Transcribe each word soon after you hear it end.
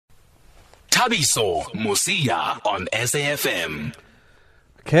Thabiso Mosia on SAFM.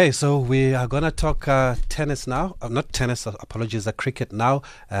 Okay, so we are going to talk tennis now. Not tennis, apologies, cricket now.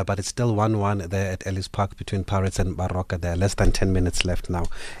 But it's still 1-1 there at Ellis Park between Pirates and Baroka. There are less than 10 minutes left now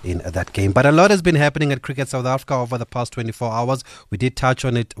in that game. But a lot has been happening at Cricket South Africa over the past 24 hours. We did touch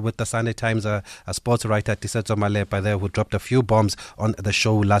on it with the Sunday Times a sports writer, Tisetso Malepa there, who dropped a few bombs on the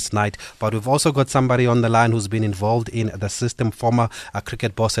show last night. But we've also got somebody on the line who's been involved in the system, former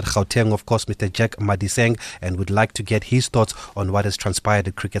cricket boss at Gauteng, of course, Mr. Jack Madiseng, and would like to get his thoughts on what has transpired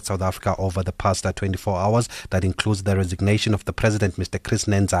at Cricket South Africa over the past 24 hours. That includes the resignation of the president, Mr. Chris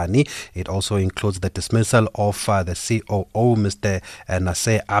Nenzani. It also includes the dismissal of the COO, Mr.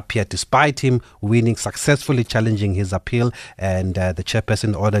 Nasser Appiah, despite him successfully challenging his appeal, and the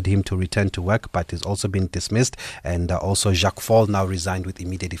chairperson ordered him to return to work, but he's also been dismissed. And also Jacques Fall now resigned with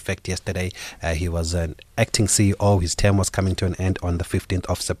immediate effect yesterday. He was an acting CEO. His term was coming to an end on the 15th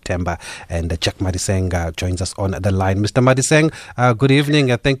of September. And Jack Madiseng joins us on the line. Mr. Madiseng, good evening.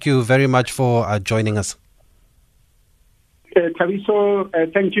 Thank you very much for joining us. Thabiso,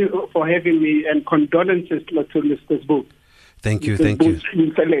 thank you for having me, and condolences to Mr. Sbu. Thank you.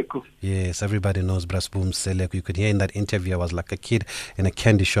 Yes, everybody knows Brasboom Seleko. You could hear in that interview I was like a kid in a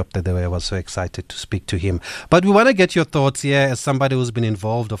candy shop that I was so excited to speak to him. But we want to get your thoughts here as somebody who's been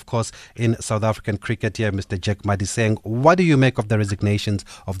involved, of course, in South African cricket here, Mr. Jack Madiseng. What do you make of the resignations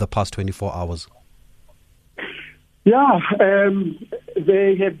of the past 24 hours? Yeah,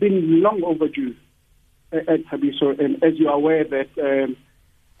 they have been long overdue at Thabiso, and as you are aware that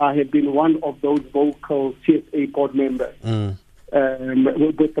I have been one of those vocal CSA board members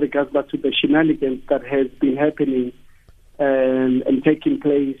with regards to the shenanigans that has been happening and taking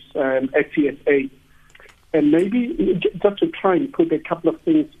place at CSA. And maybe just to try and put a couple of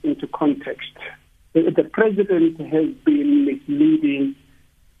things into context, the president has been misleading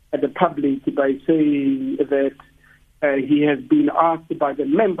the public by saying that he has been asked by the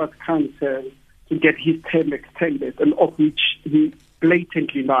members' council to get his term extended, and of which he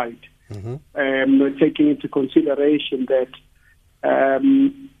blatantly lied, taking into consideration that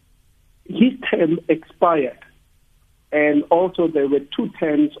his term expired, and also there were 2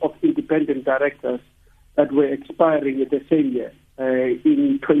 terms of independent directors that were expiring at the same year,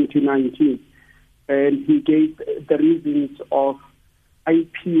 in 2019. And he gave the reasons of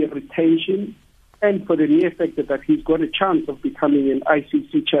IP retention, and for the near fact that he's got a chance of becoming an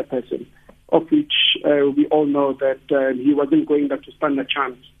ICC chairperson, of which we all know that he wasn't going to stand a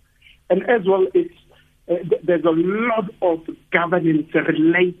chance. And as well, there's a lot of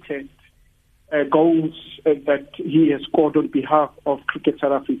governance-related goals that he has scored on behalf of Cricket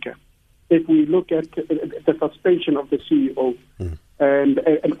South Africa. If we look at the suspension of the CEO, and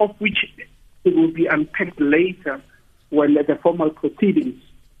of which it will be unpacked later when the formal proceedings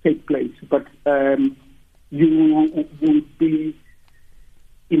take place, but you will be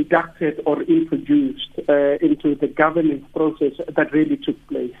inducted or introduced into the governance process that really took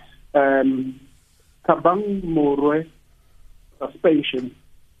place. Thabang Mooroe suspension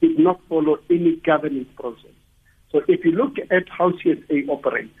did not follow any governance process. So if you look at how CSA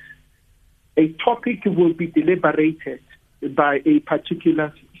operates, a topic will be deliberated by a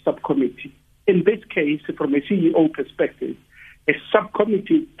particular subcommittee. In this case, from a CEO perspective, a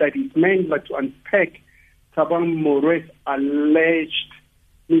subcommittee that is meant to unpack Thabang Moore's alleged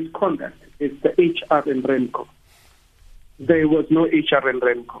misconduct is the HR and REMCO. There was no HR and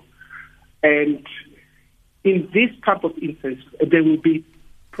REMCO. And in this type of instance, there will be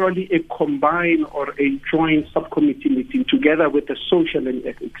probably a combined or a joint subcommittee meeting together with the social and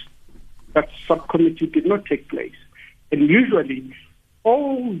ethics. That subcommittee did not take place. And usually,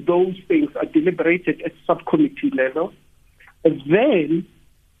 all those things are deliberated at subcommittee level. And then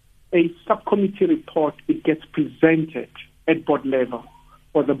a subcommittee report, it gets presented at board level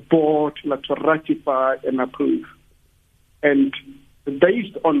for the board to ratify and approve. And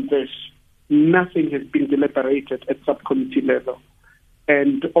based on this, nothing has been deliberated at subcommittee level.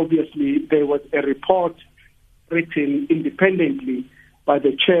 And obviously, there was a report written independently by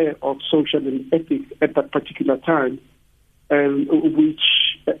the chair of social and ethics at that particular time, which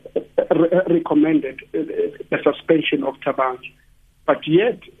recommended the suspension of Thabang. But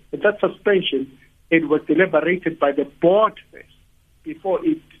yet, that suspension, it was deliberated by the board first, before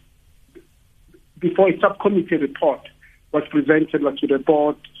a subcommittee report was presented to the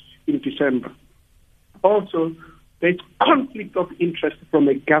board in December. Also, there's conflict of interest from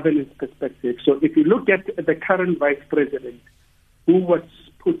a governance perspective. So if you look at the current vice president, who was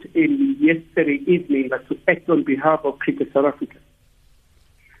put in yesterday evening to act on behalf of Cricket South Africa,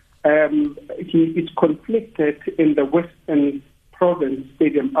 he is conflicted in the Western Province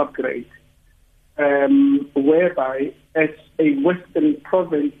stadium upgrade whereby as a Western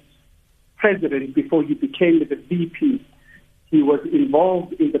Province president, before he became the VP, he was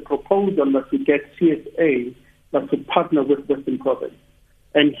involved in the proposal to get CSA to partner with Western Province.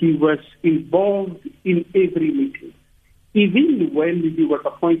 And he was involved in every meeting, even when he was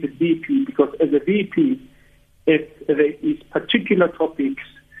appointed VP, because as a VP, if there is particular topics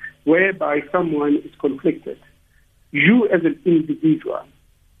whereby someone is conflicted, you as an individual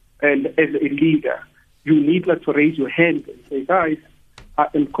and as a leader, you need to raise your hand and say, guys, I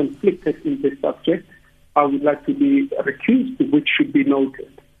am conflicted in this subject. I would like to be recused, which should be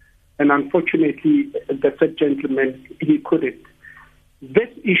noted. And unfortunately, the third gentleman, he couldn't. This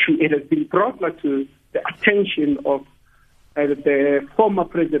issue, it has been brought to the attention of the former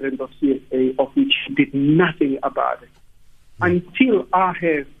president of CSA, of which he did nothing about it. Until I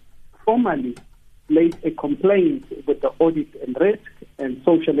have formally made a complaint with the Audit and Risk and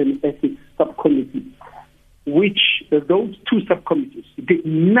Social and Ethics Subcommittee, which those two subcommittees did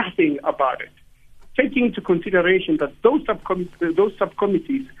nothing about it. Taking into consideration that those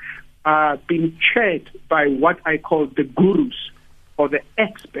subcommittees are being chaired by what I call the gurus or the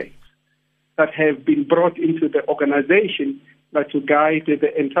experts that have been brought into the organization to guide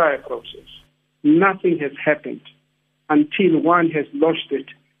the entire process. Nothing has happened until one has lodged it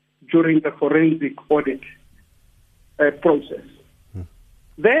during the forensic audit process.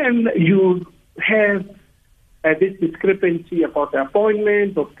 Then you have this discrepancy about the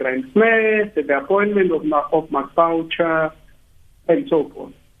appointment of Graham Smith, the appointment of Mark Boucher, and so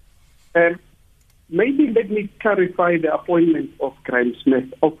forth. Maybe let me clarify the appointment of Graham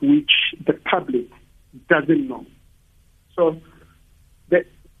Smith, of which the public doesn't know. So the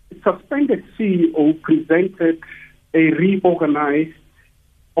suspended CEO presented a reorganized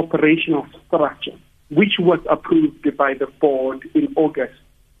operational structure, which was approved by the board in August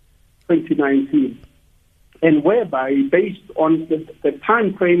 2019. And whereby, based on the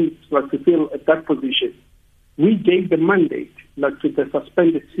time frame to fill that position, we gave the mandate to the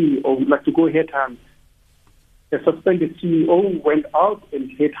suspended CEO to go headhunt. The suspended CEO went out and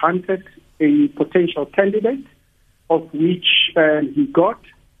headhunted a potential candidate, of which he got.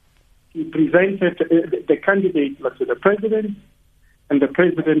 He presented the candidate to the president, and the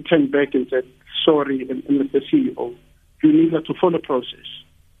president turned back and said, sorry, Mr. CEO, you need to follow process.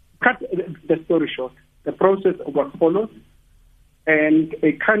 Cut the story short. The process was followed, and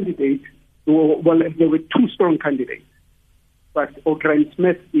a candidate, there were two strong candidates, but Graham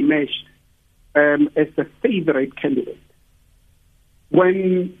Smith emerged as the favorite candidate.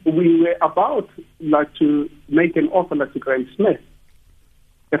 When we were about to make an offer to Graham Smith,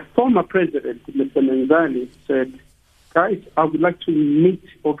 the former president, Mr. Menzani, said, guys, I would like to meet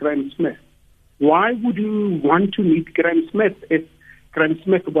Graham Smith. Why would you want to meet Graham Smith if Graham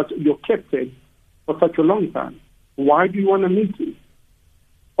Smith was your captain for such a long time? Why do you want to meet him?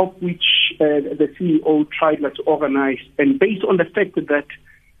 Of which the CEO tried to organize, and based on the fact that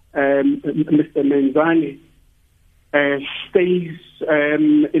Mr. Menzani stays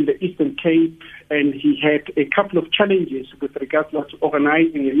in the Eastern Cape, and he had a couple of challenges with regards to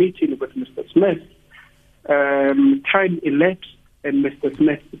organizing a meeting with Mr. Smith. Time elapsed, and Mr.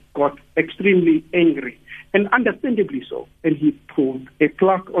 Smith got extremely angry, and understandably so, and he pulled a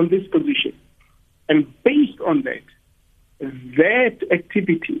plug on this position. And based on that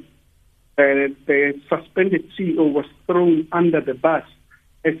activity, the suspended CEO was thrown under the bus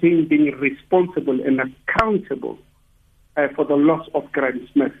as him being responsible and accountable for the loss of Graham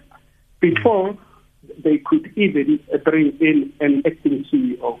Smith, before they could even bring in an acting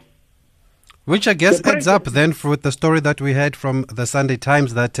CEO. Which I guess adds up then with the story that we had from the Sunday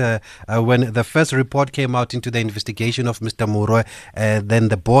Times that when the first report came out into the investigation of Mr. Moroe, then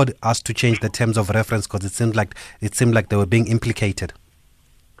the board asked to change the terms of reference because it seemed like they were being implicated.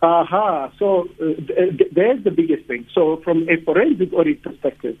 So there's the biggest thing. So from a forensic audit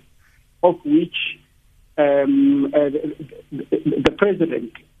perspective, of which the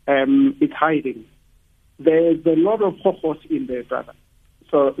president is hiding, there's a lot of hohos in there, brother.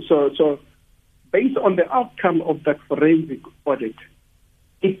 So based on the outcome of that forensic audit,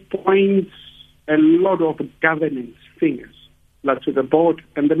 it points a lot of governance fingers to the board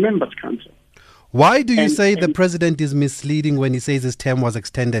and the members' council. Why do you say the president is misleading when he says his term was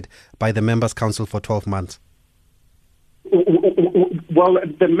extended by the members' council for 12 months? Well,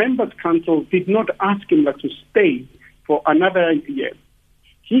 the members' council did not ask him to stay for another year.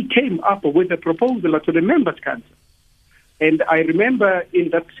 He came up with a proposal to the members' council. And I remember in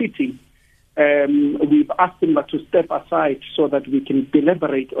that sitting, we've asked him to step aside so that we can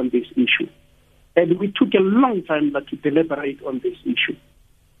deliberate on this issue. And we took a long time to deliberate on this issue.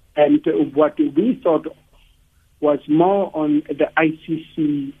 And what we thought was more on the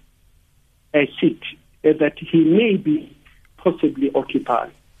ICC seat that he may be possibly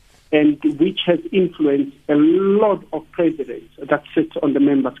occupying, and which has influenced a lot of presidents that sit on the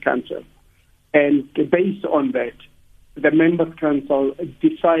Members' Council. And based on that, the Members' Council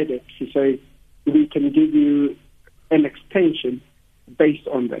decided to say, we can give you an extension based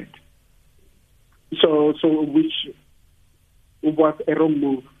on that. So which was a wrong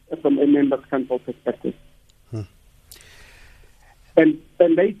move from a Members' Council perspective. And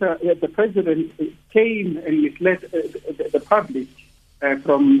later, the President came and misled the public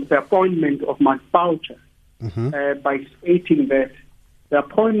from the appointment of Mark Boucher by stating that the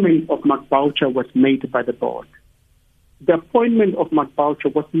appointment of Mark Boucher was made by the board. The appointment of Mark Boucher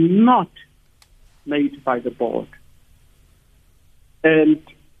was not made by the board. And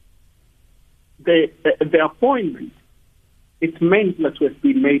the appointment, it's meant to have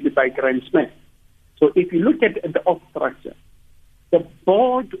been made by Graham Smith. So if you look at the org structure, the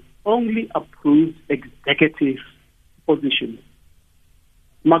board only approves executive positions.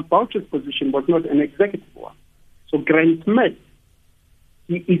 Mark Boucher's position was not an executive one. So Graham Smith,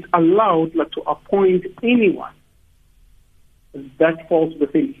 he is allowed to appoint anyone that falls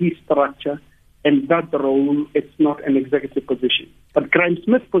within his structure, and that role, it's not an executive position. But Graham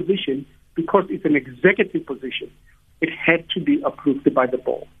Smith's position, because it's an executive position, it had to be approved by the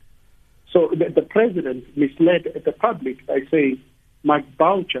board. So the President misled the public by saying Mark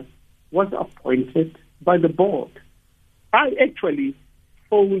Boucher was appointed by the board. I actually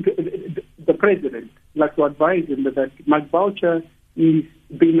phoned the President to advise him that Mark Boucher is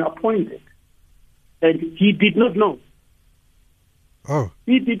being appointed. And he did not know. Oh.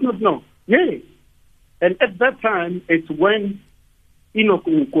 He did not know. Yes. And at that time, it's when Enoch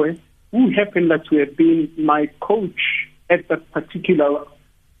Nkwe, who happened to have been my coach at that particular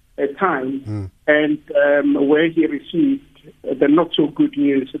time, and where he received the not-so-good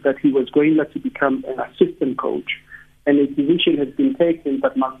news that he was going to become an assistant coach, and a decision has been taken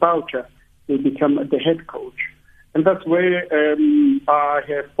that Mark Boucher will become the head coach. And that's where I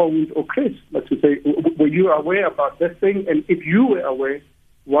have phoned Chris to say, were you aware about this thing? And if you were aware,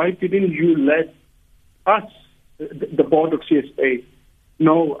 why didn't you let us, the board of CSA,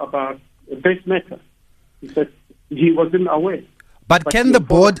 know about this matter? He said he wasn't aware. But can the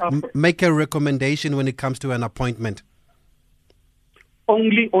board make a recommendation when it comes to an appointment?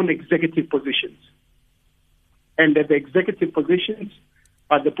 Only on executive positions. And the executive positions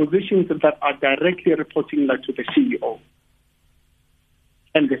are the positions that are directly reporting to the CEO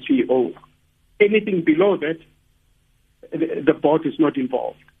and the CEO. Anything below that, the board is not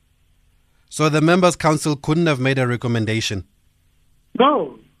involved. So the Members' Council couldn't have made a recommendation?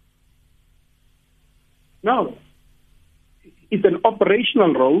 No. It's an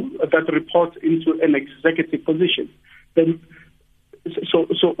operational role that reports into an executive position. Then, so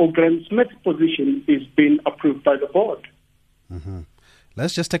Graham Smith's position is being approved by the board.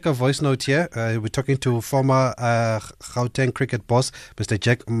 Let's just take a voice note here. We're talking to former Gauteng cricket boss, Mr.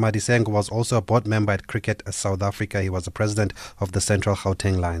 Jack Madiseng, who was also a board member at Cricket South Africa. He was the president of the Central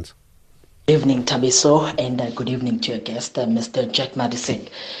Gauteng Lions. Good evening, Thabiso, and good evening to your guest, Mr. Jack Madiseng.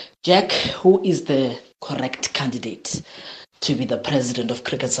 Jack, who is the correct candidate to be the president of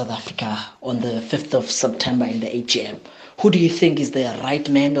Cricket South Africa on the 5th of September in the AGM? Who do you think is the right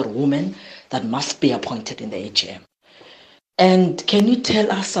man or woman that must be appointed in the AGM? And can you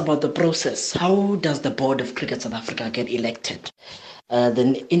tell us about the process? How does the board of Cricket South Africa get elected?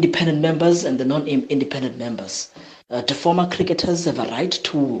 The independent members and the non-independent members. Do former cricketers have a right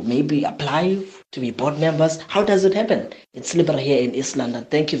to maybe apply to be board members? How does it happen? It's Libra here in East London.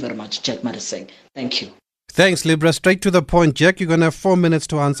 Thank you very much, Jack Madiseng. Thank you. Thanks, Libra. Straight to the point. Jack, you're going to have 4 minutes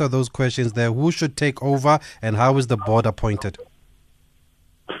to answer those questions there. Who should take over and how is the board appointed?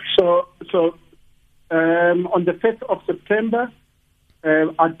 So on the 5th of September,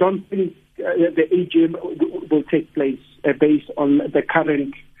 I don't think the AGM will take place based on the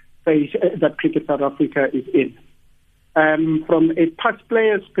current phase that Cricket South Africa is in. From a past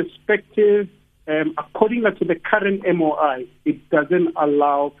player's perspective, according to the current MOI, it doesn't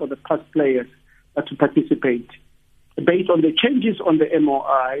allow for the past players to participate. Based on the changes on the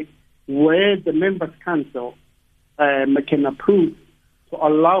MOI, where the Members' Council can approve to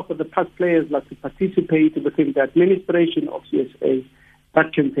allow for the past players to participate within the administration of CSA,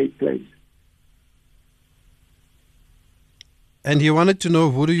 that can take place. And he wanted to know,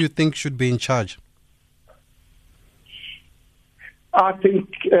 who do you think should be in charge? I think,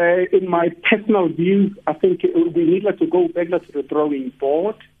 in my personal view, I think we need to go back to the drawing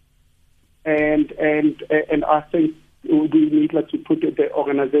board, and I think we need to put the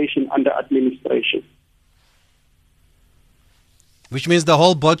organization under administration. Which means the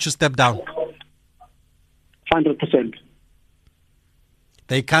whole board should step down. 100%.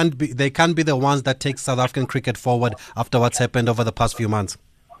 They can't be the ones that take South African cricket forward after what's happened over the past few months.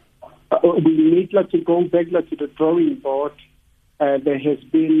 We need to go back to the drawing board. There has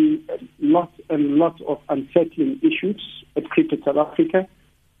been lots and lots of unsettling issues at Cricket South Africa,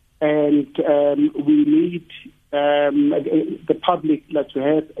 and we need the public to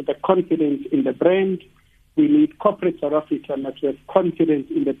have the confidence in the brand. We need corporate South Africa to have confidence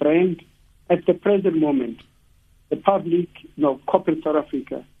in the brand. At the present moment, the public, corporate South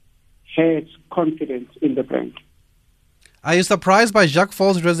Africa has confidence in the brand. Are you surprised by Jacques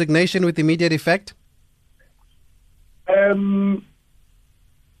Faull's resignation with immediate effect? I'm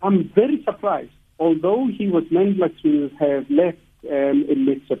very surprised. Although he was meant to have left in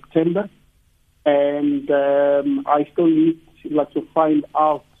mid-September, and I still need to find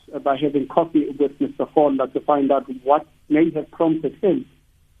out by having coffee with Mr. Faull to find out what may have prompted him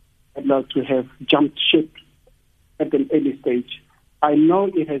to have jumped ship at an early stage. I know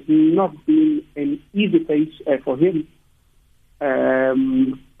it has not been an easy phase for him,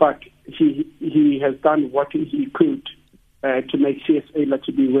 but he has done what he could to make CSA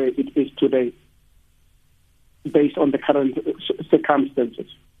to be where it is today, based on the current circumstances.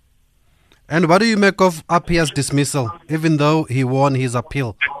 And what do you make of Appiah's dismissal, even though he won his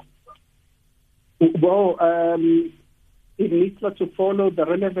appeal? Well, it needs to follow the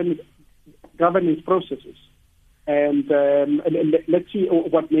relevant governance processes. And let's see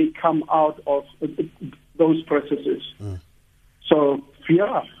what may come out of those processes. So,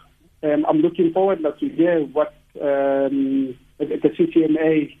 I'm looking forward to hear what the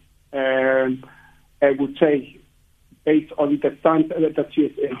CCMA would say based on the stance that the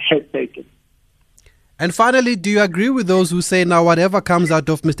CSA has taken. And finally, do you agree with those who say now whatever comes out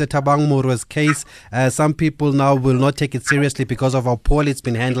of Mr. Thabang Morua's case, some people now will not take it seriously because of how poorly it's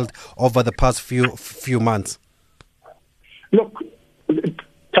been handled over the past few months? Look,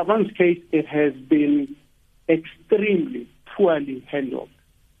 Thabang's case, it has been extremely poorly handled.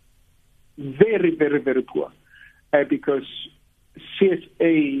 Very, very, very poor. Because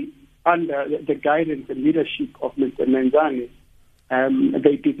CSA, under the guidance and leadership of Mr. Menzani,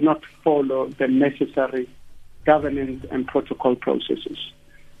 they did not follow the necessary governance and protocol processes,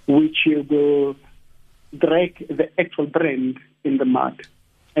 which will drag the actual brand in the mud,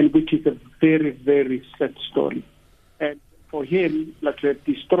 and which is a very, very sad story. And for him, to have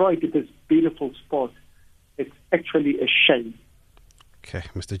destroyed this beautiful sport, it's actually a shame. Okay,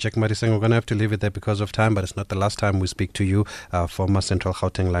 Mr. Jack Madiseng, we're going to have to leave it there because of time, but it's not the last time we speak to you, former Central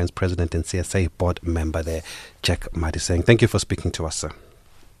Gauteng Lions president and CSA board member there, Jack Madiseng. Thank you for speaking to us, sir.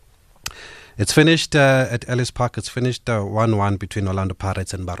 It's finished at Ellis Park. It's finished 1-1 between Orlando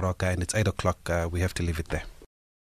Pirates and Baroka, and it's 8 o'clock. We have to leave it there.